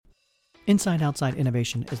Inside Outside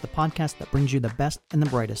Innovation is the podcast that brings you the best and the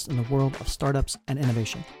brightest in the world of startups and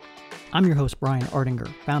innovation. I'm your host, Brian Ardinger,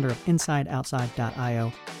 founder of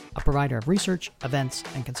InsideOutside.io, a provider of research, events,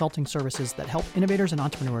 and consulting services that help innovators and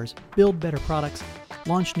entrepreneurs build better products,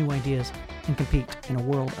 launch new ideas, and compete in a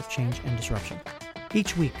world of change and disruption.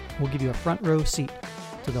 Each week, we'll give you a front row seat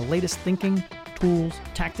to the latest thinking, tools,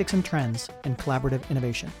 tactics, and trends in collaborative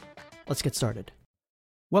innovation. Let's get started.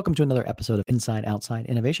 Welcome to another episode of Inside Outside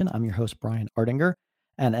Innovation. I'm your host, Brian Ardinger.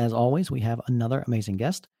 And as always, we have another amazing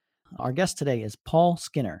guest. Our guest today is Paul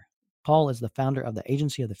Skinner. Paul is the founder of the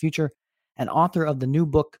Agency of the Future and author of the new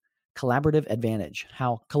book, Collaborative Advantage: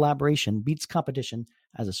 How Collaboration Beats Competition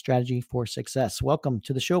as a Strategy for Success. Welcome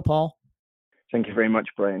to the show, Paul. Thank you very much,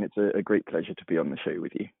 Brian. It's a great pleasure to be on the show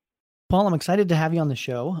with you. Paul, I'm excited to have you on the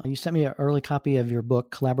show. You sent me an early copy of your book,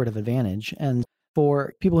 Collaborative Advantage. And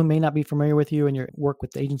for people who may not be familiar with you and your work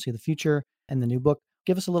with the Agency of the Future and the new book,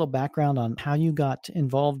 give us a little background on how you got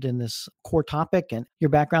involved in this core topic and your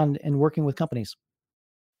background in working with companies.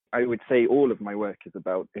 I would say all of my work is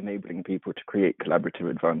about enabling people to create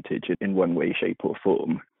collaborative advantage in one way, shape, or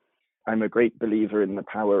form. I'm a great believer in the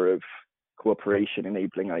power of cooperation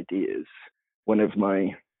enabling ideas. One of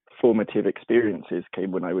my formative experiences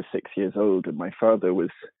came when I was 6 years old, and my father was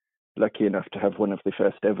lucky enough to have one of the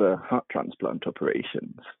first ever heart transplant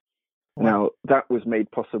operations. Wow. Now, that was made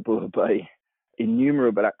possible by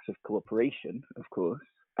innumerable acts of cooperation, of course,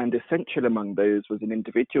 and essential among those was an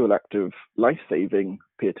individual act of life-saving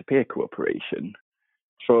peer-to-peer cooperation.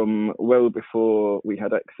 From well before we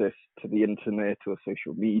had access to the internet or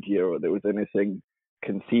social media or there was anything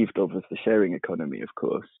conceived of as the sharing economy, of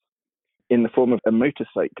course, in the form of a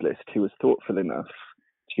motorcyclist who was thoughtful enough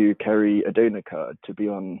to carry a donor card to be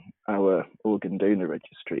on our organ donor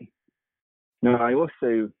registry. Now, I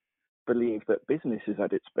also believe that business is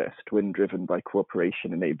at its best when driven by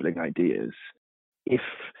cooperation enabling ideas. If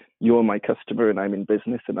you're my customer and I'm in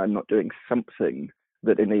business and I'm not doing something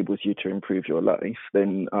that enables you to improve your life,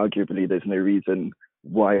 then arguably there's no reason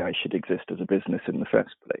why I should exist as a business in the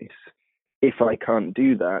first place. If I can't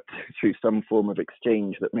do that through some form of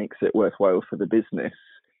exchange that makes it worthwhile for the business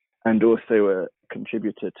and also a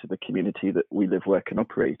contributor to the community that we live, work, and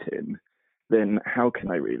operate in, then how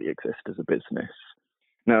can I really exist as a business?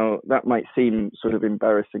 Now, that might seem sort of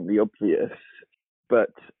embarrassingly obvious,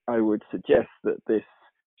 but I would suggest that this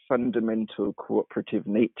fundamental cooperative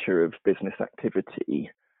nature of business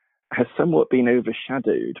activity has somewhat been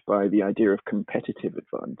overshadowed by the idea of competitive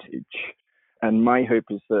advantage. And my hope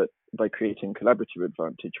is that by creating collaborative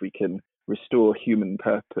advantage, we can restore human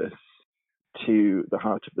purpose to the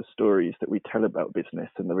heart of the stories that we tell about business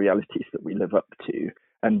and the realities that we live up to,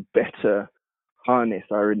 and better harness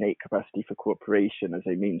our innate capacity for cooperation as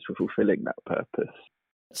a means for fulfilling that purpose.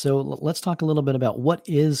 So let's talk a little bit about what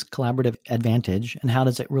is collaborative advantage and how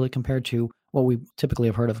does it really compare to what we typically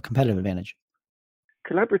have heard of competitive advantage?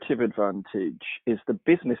 Collaborative advantage is the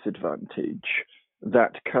business advantage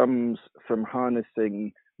that comes from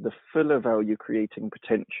harnessing the fuller value creating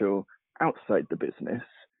potential outside the business,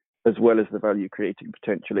 as well as the value creating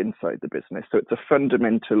potential inside the business. So it's a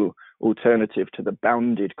fundamental alternative to the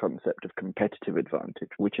bounded concept of competitive advantage,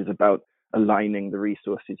 which is about aligning the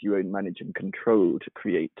resources you own, manage, and control to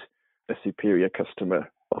create a superior customer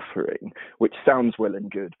offering, which sounds well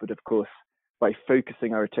and good, but of course, by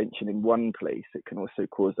focusing our attention in one place, it can also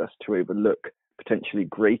cause us to overlook potentially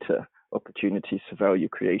greater opportunities for value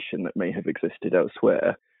creation that may have existed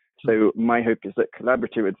elsewhere. So my hope is that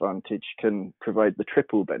collaborative advantage can provide the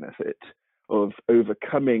triple benefit of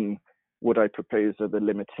overcoming what I propose are the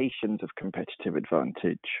limitations of competitive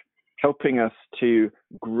advantage, helping us to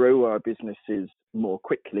grow our businesses more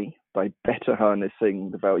quickly by better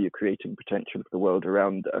harnessing the value creating potential of the world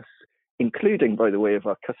around us, including, by the way, of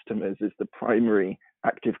our customers as the primary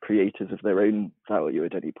active creators of their own value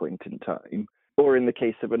at any point in time, or in the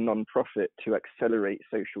case of a non-profit, to accelerate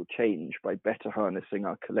social change by better harnessing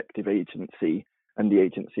our collective agency and the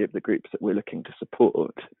agency of the groups that we're looking to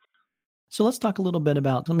support. So let's talk a little bit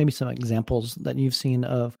about maybe some examples that you've seen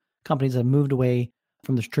of companies that have moved away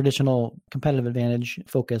from the traditional competitive advantage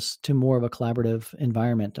focus to more of a collaborative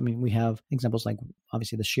environment. I mean, we have examples like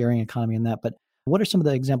obviously the sharing economy and that, but what are some of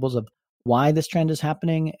the examples of why this trend is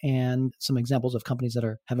happening and some examples of companies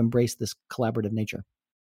that have embraced this collaborative nature?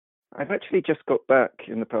 I've actually just got back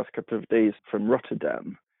in the past couple of days from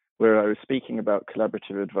Rotterdam, where I was speaking about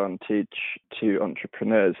collaborative advantage to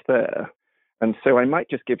entrepreneurs there. And so I might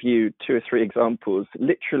just give you 2 or 3 examples,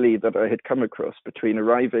 literally, that I had come across between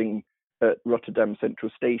arriving at Rotterdam Central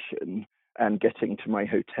Station and getting to my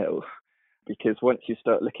hotel. because once you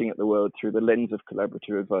start looking at the world through the lens of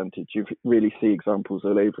collaborative advantage, you really see examples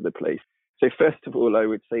all over the place. So first of all, I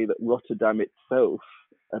would say that Rotterdam itself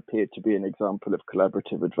appeared to be an example of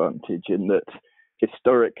collaborative advantage in that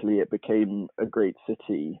historically it became a great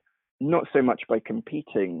city, not so much by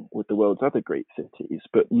competing with the world's other great cities,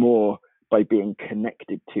 but more by being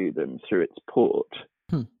connected to them through its port.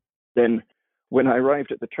 Then when I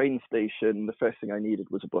arrived at the train station, the first thing I needed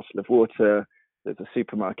was a bottle of water. There's a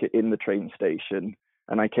supermarket in the train station,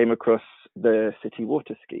 and I came across the city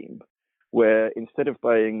water scheme, where instead of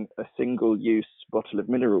buying a single-use bottle of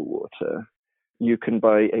mineral water, you can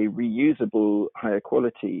buy a reusable, higher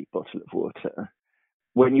quality bottle of water.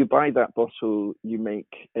 When you buy that bottle, you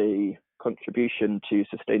make a contribution to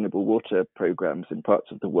sustainable water programs in parts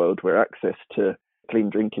of the world where access to clean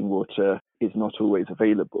drinking water is not always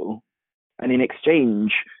available. And in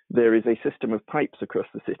exchange, there is a system of pipes across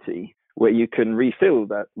the city where you can refill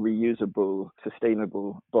that reusable,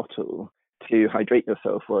 sustainable bottle to hydrate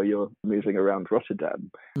yourself while you're moving around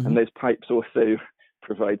Rotterdam. Mm-hmm. And those pipes also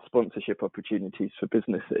provide sponsorship opportunities for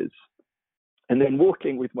businesses. And then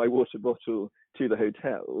walking with my water bottle to the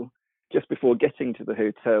hotel, just before getting to the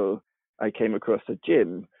hotel, I came across a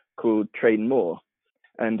gym called Train More,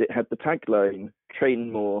 and it had the tagline,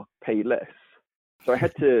 "Train more, pay less." So I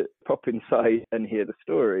had to pop inside and hear the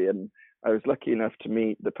story, and I was lucky enough to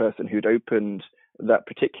meet the person who'd opened that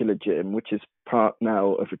particular gym, which is part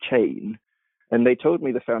now of a chain, and they told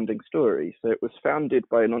me the founding story. So it was founded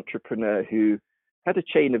by an entrepreneur who had a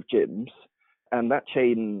chain of gyms, and that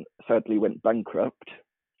chain sadly went bankrupt.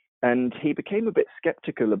 And he became a bit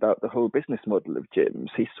skeptical about the whole business model of gyms.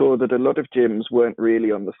 He saw that a lot of gyms weren't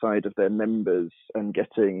really on the side of their members and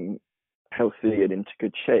getting healthy and into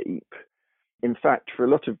good shape. In fact, for a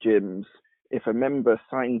lot of gyms, if a member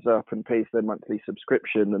signs up and pays their monthly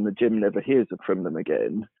subscription and the gym never hears from them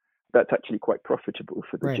again, that's actually quite profitable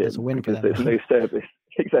for the gym. That's a win because for them. There's no service.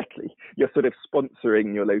 Exactly. You're sort of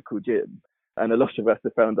sponsoring your local gym. And a lot of us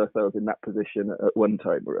have found ourselves in that position at one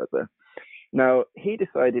time or other. Now, he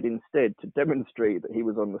decided instead to demonstrate that he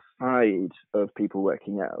was on the side of people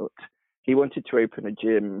working out. He wanted to open a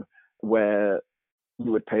gym where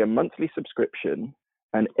you would pay a monthly subscription,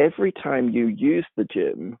 and every time you used the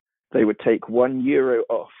gym, they would take €1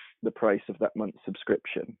 off the price of that month's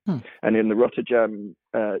subscription. And in the Rotterdam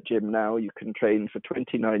gym now, you can train for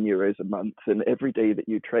 €29 a month, and every day that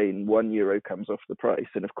you train, €1 comes off the price.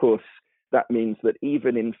 And of course, that means that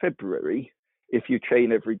even in February, if you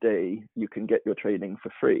train every day, you can get your training for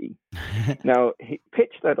free. Now, he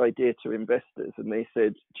pitched that idea to investors, and they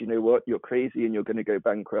said, do you know what? You're crazy and you're going to go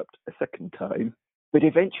bankrupt a second time. But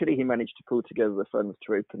eventually he managed to pull together the funds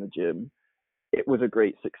to open a gym. It was a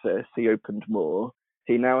great success. He opened more.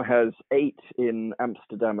 He now has 8 in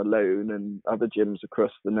Amsterdam alone and other gyms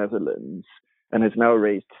across the Netherlands, and has now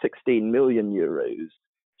raised €16 million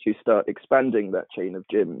to start expanding that chain of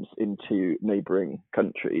gyms into neighboring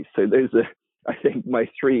countries. So those are, I think, my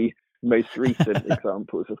 3 most recent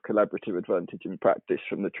examples of collaborative advantage in practice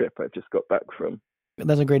from the trip I've just got back from.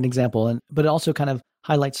 That's a great example, but it also kind of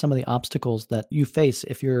highlights some of the obstacles that you face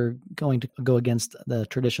if you're going to go against the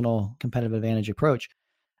traditional competitive advantage approach.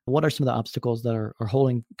 What are some of the obstacles that are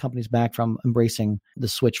holding companies back from embracing the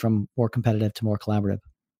switch from more competitive to more collaborative?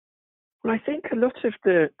 Well, I think a lot of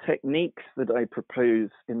the techniques that I propose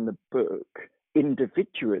in the book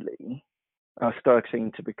individually are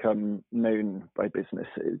starting to become known by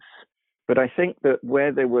businesses. But I think that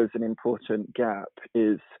where there was an important gap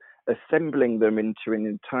is assembling them into an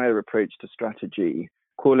entire approach to strategy,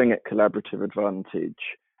 calling it collaborative advantage,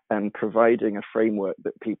 and providing a framework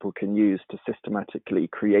that people can use to systematically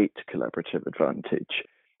create collaborative advantage.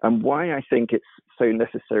 And why I think it's so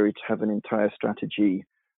necessary to have an entire strategy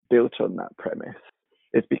built on that premise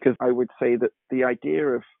is because I would say that the idea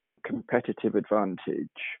of competitive advantage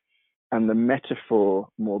and the metaphor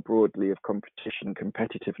more broadly of competition,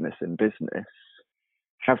 competitiveness in business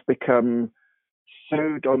have become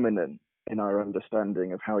so dominant in our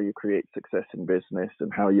understanding of how you create success in business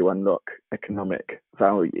and how you unlock economic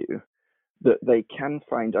value that they can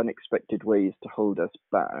find unexpected ways to hold us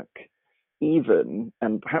back, even,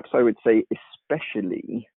 and perhaps I would say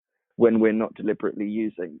especially, when we're not deliberately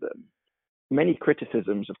using them. Many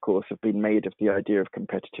criticisms, of course, have been made of the idea of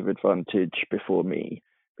competitive advantage before me.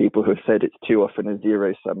 People who have said it's too often a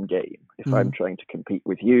zero-sum game. If I'm trying to compete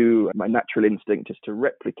with you, my natural instinct is to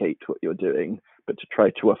replicate what you're doing, but to try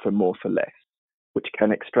to offer more for less, which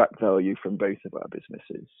can extract value from both of our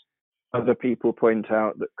businesses. Other people point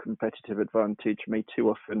out that competitive advantage may too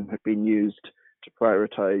often have been used to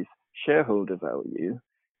prioritize shareholder value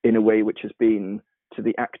in a way which has been to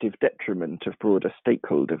the active detriment of broader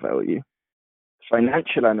stakeholder value.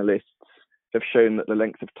 Financial analysts have shown that the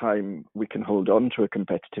length of time we can hold on to a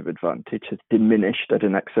competitive advantage has diminished at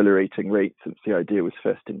an accelerating rate since the idea was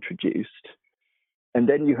first introduced. And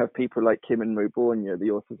then you have people like Kim and Mo Bornia,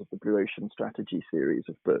 the authors of the Blue Ocean Strategy series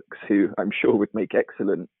of books, who I'm sure would make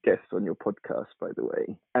excellent guests on your podcast, by the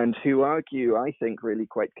way, and who argue, I think, really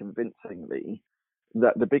quite convincingly,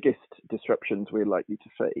 that the biggest disruptions we're likely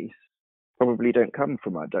to face probably don't come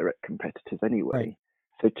from our direct competitors anyway. Right.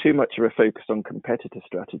 So too much of a focus on competitor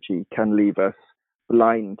strategy can leave us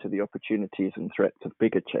blind to the opportunities and threats of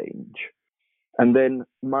bigger change. And then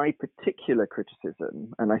my particular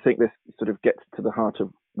criticism, and I think this sort of gets to the heart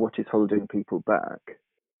of what is holding people back,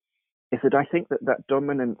 is that I think that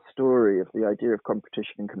dominant story of the idea of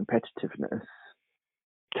competition and competitiveness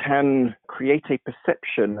can create a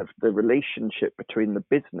perception of the relationship between the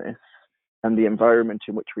business and the environment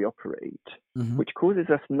in which we operate, which causes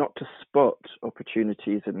us not to spot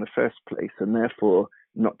opportunities in the first place and therefore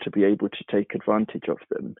not to be able to take advantage of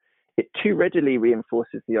them. It too readily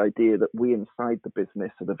reinforces the idea that we inside the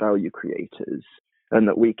business are the value creators and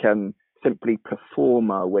that we can simply perform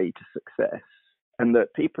our way to success, and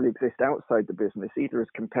that people exist outside the business either as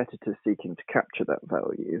competitors seeking to capture that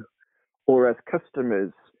value or as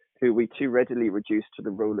customers who we too readily reduce to the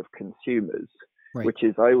role of consumers, Right. which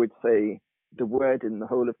is, I would say, the word in the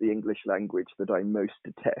whole of the English language that I most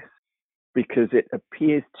detest, because it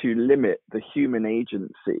appears to limit the human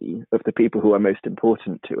agency of the people who are most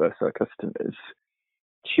important to us, our customers,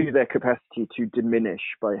 to their capacity to diminish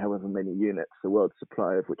by however many units the world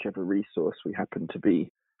supply of whichever resource we happen to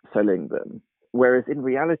be selling them. Whereas in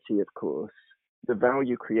reality, of course, the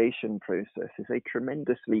value creation process is a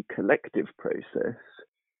tremendously collective process.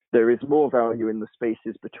 There is more value in the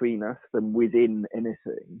spaces between us than within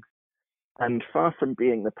anything. And far from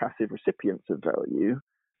being the passive recipients of value,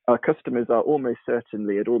 our customers are almost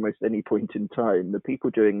certainly at almost any point in time the people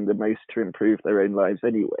doing the most to improve their own lives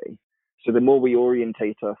anyway. So the more we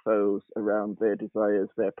orientate ourselves around their desires,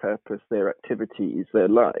 their purpose, their activities, their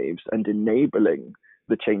lives, and enabling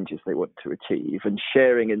the changes they want to achieve and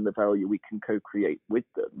sharing in the value we can co-create with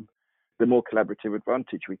them, the more collaborative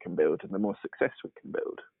advantage we can build and the more success we can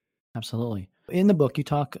build. Absolutely. In the book, you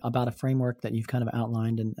talk about a framework that you've kind of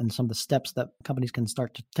outlined and some of the steps that companies can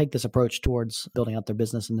start to take this approach towards building out their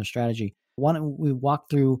business and their strategy. Why don't we walk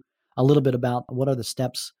through a little bit about what are the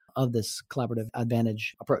steps of this collaborative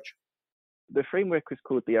advantage approach? The framework was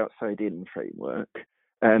called the Outside-In framework,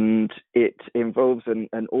 and it involves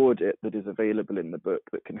an audit that is available in the book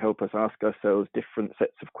that can help us ask ourselves different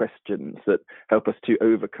sets of questions that help us to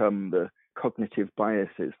overcome the cognitive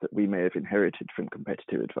biases that we may have inherited from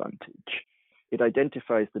competitive advantage. It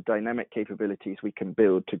identifies the dynamic capabilities we can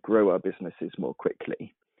build to grow our businesses more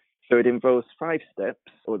quickly. So it involves 5 steps,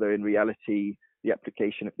 although in reality, the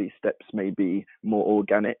application of these steps may be more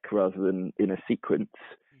organic rather than in a sequence.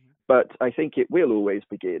 But I think it will always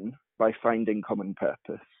begin by finding common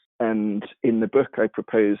purpose. And in the book, I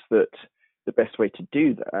propose that the best way to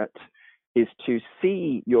do that is to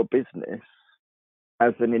see your business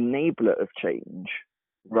as an enabler of change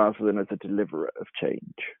rather than as a deliverer of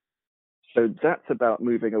change. So that's about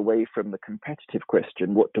moving away from the competitive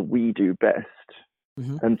question, what do we do best?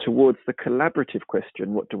 And towards the collaborative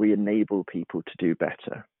question, what do we enable people to do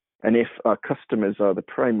better? And if our customers are the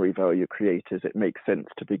primary value creators, it makes sense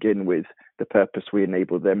to begin with the purpose we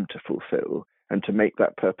enable them to fulfill and to make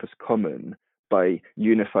that purpose common by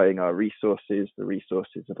unifying our resources, the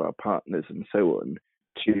resources of our partners, and so on,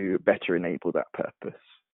 to better enable that purpose.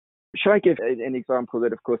 Shall I give an example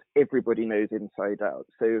that, of course, everybody knows inside out?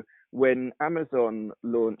 So when Amazon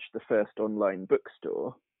launched the first online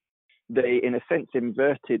bookstore, they, in a sense,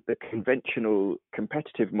 inverted the conventional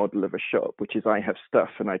competitive model of a shop, which is I have stuff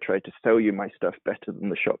and I try to sell you my stuff better than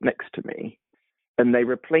the shop next to me. And they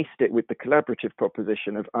replaced it with the collaborative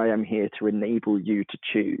proposition of I am here to enable you to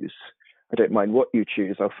choose. I don't mind what you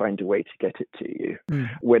choose, I'll find a way to get it to you.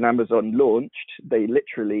 When Amazon launched, they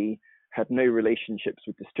literally had no relationships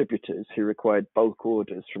with distributors who required bulk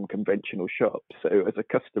orders from conventional shops. So as a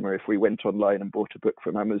customer, if we went online and bought a book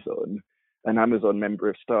from Amazon, an Amazon member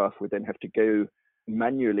of staff would then have to go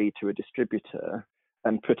manually to a distributor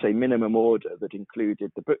and put a minimum order that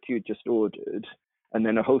included the book you just ordered and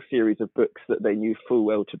then a whole series of books that they knew full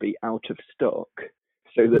well to be out of stock,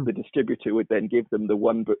 so that the distributor would then give them the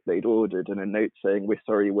one book they'd ordered and a note saying, we're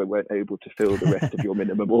sorry, we weren't able to fill the rest of your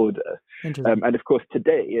minimum order. And of course,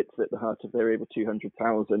 today it's at the heart of their over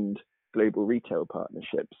 200,000 global retail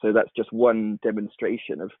partnerships. So that's just one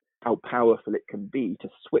demonstration of how powerful it can be to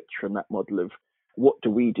switch from that model of what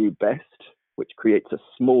do we do best, which creates a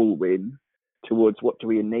small win, towards what do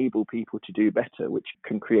we enable people to do better, which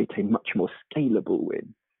can create a much more scalable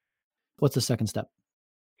win. What's the second step?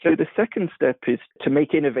 So the second step is to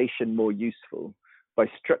make innovation more useful by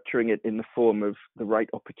structuring it in the form of the right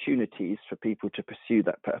opportunities for people to pursue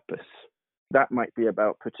that purpose. That might be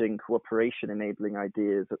about putting cooperation enabling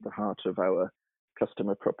ideas at the heart of our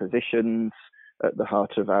customer propositions, at the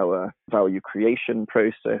heart of our value creation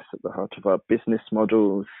process, at the heart of our business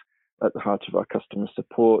models, at the heart of our customer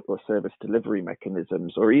support or service delivery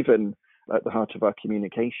mechanisms, or even at the heart of our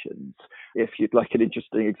communications. If you'd like an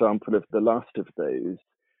interesting example of the last of those,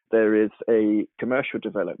 there is a commercial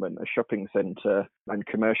development, a shopping center and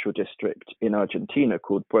commercial district in Argentina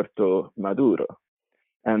called Puerto Maduro.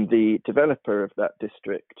 And the developer of that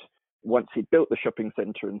district, once he'd built the shopping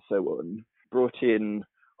center and so on, brought in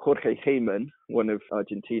Jorge Heyman, one of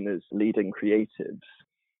Argentina's leading creatives,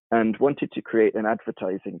 and wanted to create an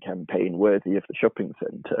advertising campaign worthy of the shopping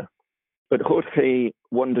center. But Jorge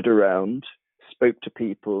wandered around, spoke to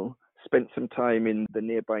people, spent some time in the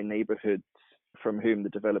nearby neighborhoods from whom the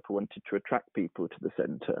developer wanted to attract people to the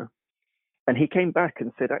center. And he came back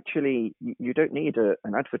and said, actually, you don't need an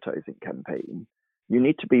advertising campaign. You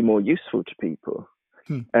need to be more useful to people.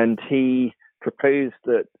 And he proposed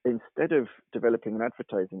that instead of developing an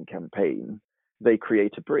advertising campaign, they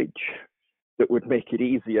create a bridge that would make it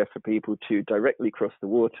easier for people to directly cross the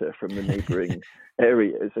water from the neighboring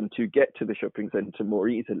areas and to get to the shopping center more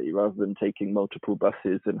easily rather than taking multiple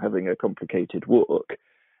buses and having a complicated walk.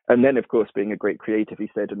 And then, of course, being a great creative,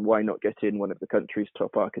 he said, and why not get in one of the country's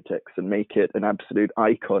top architects and make it an absolute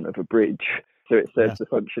icon of a bridge? So it serves the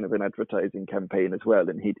function of an advertising campaign as well.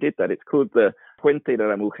 And he did that. It's called the Puente de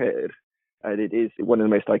la Mujer. And it is one of the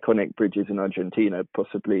most iconic bridges in Argentina,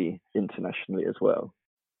 possibly internationally as well.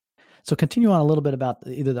 So continue on a little bit about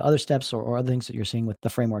either the other steps or other things that you're seeing with the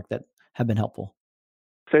framework that have been helpful.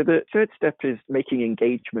 So the third step is making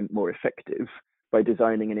engagement more effective by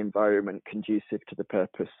designing an environment conducive to the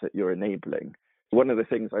purpose that you're enabling. One of the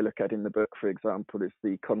things I look at in the book, for example, is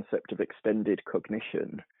the concept of extended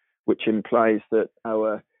cognition, which implies that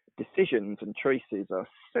our decisions and choices are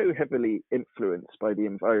so heavily influenced by the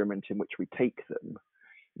environment in which we take them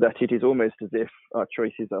that it is almost as if our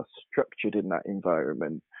choices are structured in that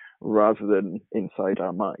environment rather than inside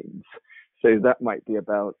our minds. So that might be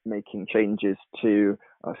about making changes to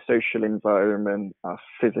our social environment, our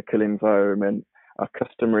physical environment, our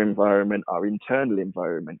customer environment, our internal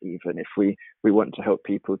environment, even if we want to help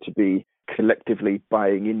people to be collectively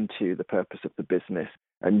buying into the purpose of the business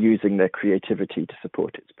and using their creativity to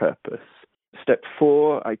support its purpose. Step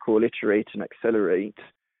 4, I call iterate and accelerate,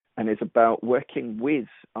 and is about working with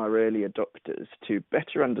our early adopters to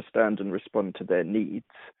better understand and respond to their needs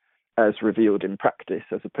as revealed in practice,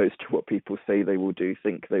 as opposed to what people say they will do,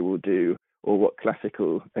 think they will do, or what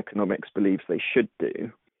classical economics believes they should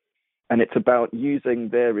do. And it's about using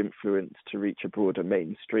their influence to reach a broader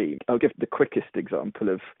mainstream. I'll give the quickest example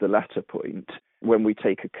of the latter point. When we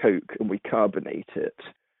take a Coke and we carbonate it,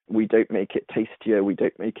 we don't make it tastier, we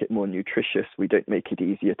don't make it more nutritious, we don't make it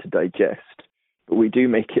easier to digest. But we do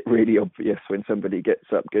make it really obvious when somebody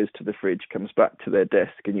gets up, goes to the fridge, comes back to their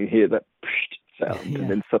desk, and you hear that sound. And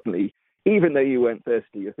then suddenly, even though you weren't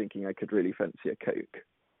thirsty, you're thinking, I could really fancy a Coke.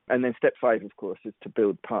 And then step 5, of course, is to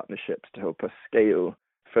build partnerships to help us scale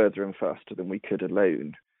further and faster than we could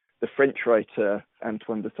alone. The French writer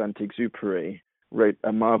Antoine de Saint-Exupéry wrote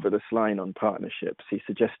a marvelous line on partnerships. He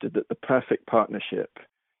suggested that the perfect partnership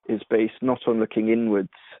is based not on looking inwards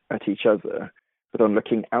at each other, but on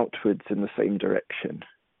looking outwards in the same direction.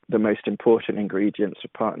 The most important ingredients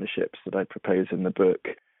of partnerships that I propose in the book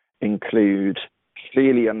include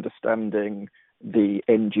clearly understanding the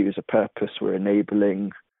end user purpose we're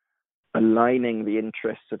enabling, aligning the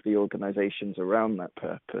interests of the organizations around that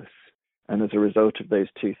purpose, and as a result of those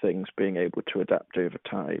two things, being able to adapt over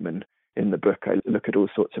time. And in the book, I look at all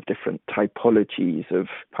sorts of different typologies of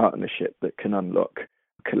partnership that can unlock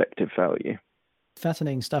collective value.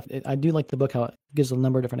 Fascinating stuff. I do like the book, how it gives a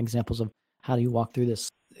number of different examples of how do you walk through this.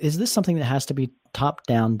 Is this something that has to be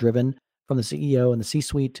top-down driven from the CEO and the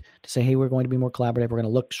C-suite to say, hey, we're going to be more collaborative, we're going to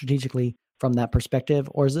look strategically from that perspective?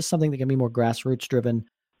 Or is this something that can be more grassroots driven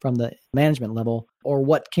from the management level? Or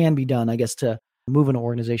what can be done, I guess, to move an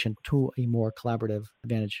organization to a more collaborative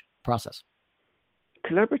advantage process?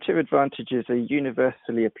 Collaborative advantage is a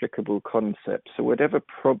universally applicable concept. So whatever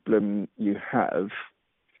problem you have,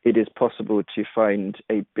 it is possible to find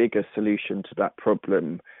a bigger solution to that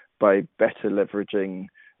problem by better leveraging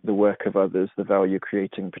the work of others, the value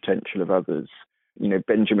creating potential of others. You know,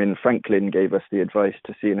 Benjamin Franklin gave us the advice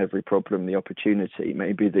to see in every problem the opportunity.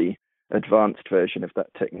 Maybe the advanced version of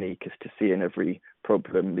that technique is to see in every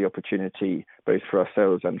problem the opportunity both for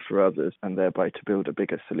ourselves and for others, and thereby to build a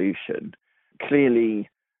bigger solution. Clearly,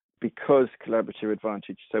 because collaborative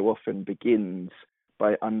advantage so often begins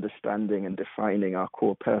by understanding and defining our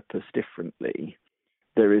core purpose differently,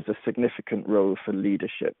 there is a significant role for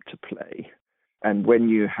leadership to play. And when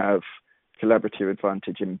you have collaborative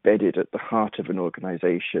advantage embedded at the heart of an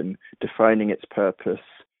organization, defining its purpose,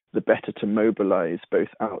 the better to mobilize both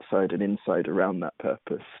outside and inside around that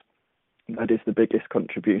purpose. That is the biggest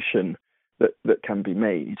contribution that can be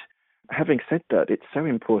made. Having said that, it's so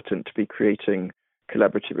important to be creating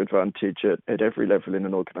collaborative advantage at every level in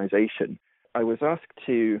an organization. I was asked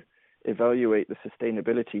to evaluate the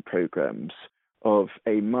sustainability programs of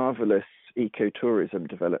a marvelous ecotourism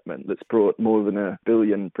development that's brought more than £1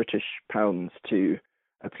 billion British to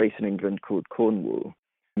a place in England called Cornwall.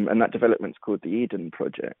 And that development's called the Eden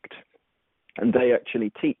Project. And they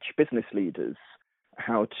actually teach business leaders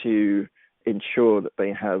how to ensure that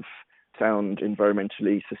they have sound,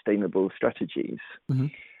 environmentally sustainable strategies. Mm-hmm.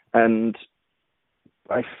 And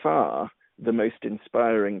by far, the most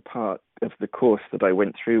inspiring part of the course that I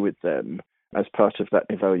went through with them as part of that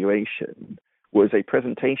evaluation was a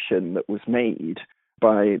presentation that was made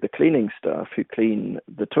by the cleaning staff who clean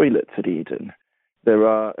the toilets at Eden. There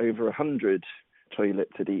are over 100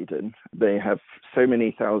 toilets at Eden. They have so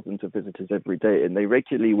many thousands of visitors every day, and they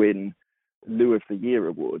regularly win Loo of the Year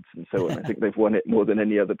awards and so on. I think they've won it more than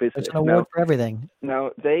any other business. It's an award for everything.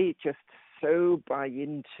 Now, they just so buy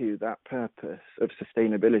into that purpose of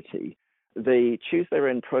sustainability. They choose their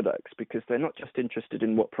own products because they're not just interested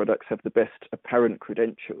in what products have the best apparent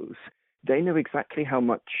credentials. They know exactly how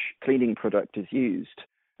much cleaning product is used.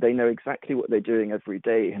 They know exactly what they're doing every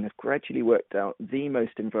day and have gradually worked out the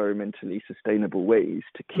most environmentally sustainable ways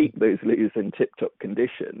to keep those loos in tip-top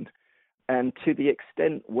condition. And to the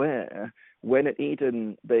extent where, when at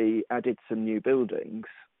Eden they added some new buildings,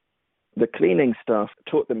 the cleaning staff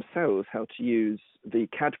taught themselves how to use the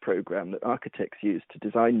CAD program that architects use to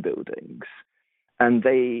design buildings. And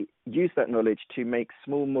they use that knowledge to make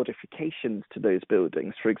small modifications to those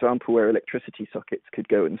buildings, for example, where electricity sockets could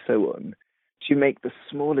go and so on, to make the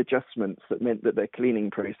small adjustments that meant that their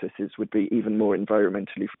cleaning processes would be even more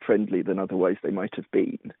environmentally friendly than otherwise they might have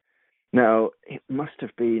been. Now, it must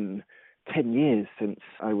have been 10 years since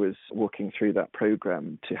I was walking through that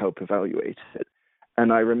program to help evaluate it.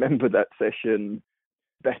 And I remember that session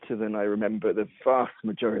better than I remember the vast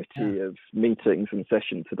majority of meetings and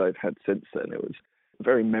sessions that I've had since then. It was a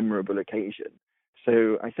very memorable occasion.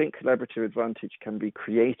 So I think collaborative advantage can be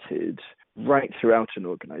created right throughout an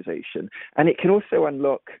organization. And it can also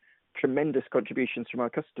unlock tremendous contributions from our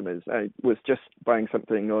customers. I was just buying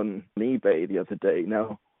something on eBay the other day.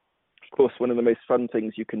 Now, of course, one of the most fun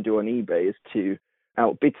things you can do on eBay is to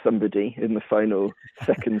outbid somebody in the final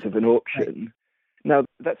seconds of an auction. Now,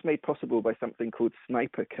 that's made possible by something called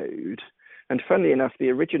Sniper Code. And funnily enough, the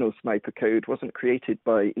original Sniper Code wasn't created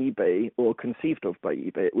by eBay or conceived of by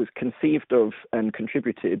eBay. It was conceived of and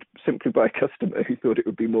contributed simply by a customer who thought it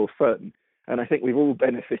would be more fun. And I think we've all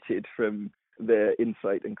benefited from their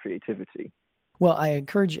insight and creativity. Well, I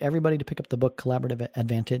encourage everybody to pick up the book Collaborative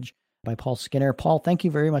Advantage by Paul Skinner. Paul, thank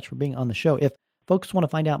you very much for being on the show. If folks want to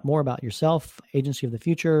find out more about yourself, Agency of the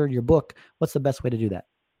Future, your book, what's the best way to do that?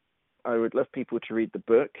 I would love people to read the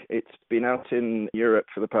book. It's been out in Europe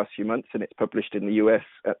for the past few months, and it's published in the US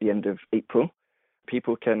at the end of April.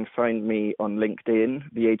 People can find me on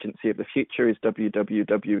LinkedIn. The Agency of the Future is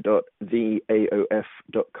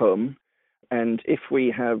www.theaof.com. And if we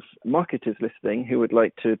have marketers listening who would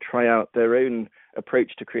like to try out their own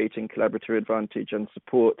approach to creating collaborative advantage and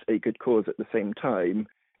support a good cause at the same time,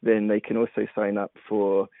 then they can also sign up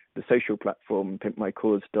for the social platform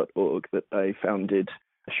pimpmycause.org that I founded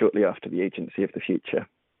shortly after the Agency of the Future.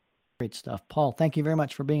 Great stuff. Paul, thank you very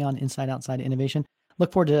much for being on Inside Outside Innovation.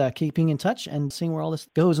 Look forward to keeping in touch and seeing where all this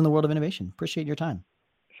goes in the world of innovation. Appreciate your time.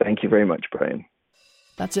 Thank you very much, Brian.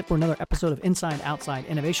 That's it for another episode of Inside Outside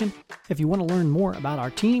Innovation. If you want to learn more about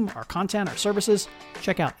our team, our content, our services,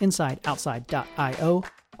 check out insideoutside.io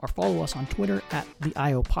or follow us on Twitter at the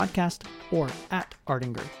IO Podcast or at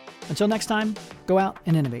Ardinger. Until next time, go out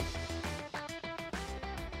and innovate.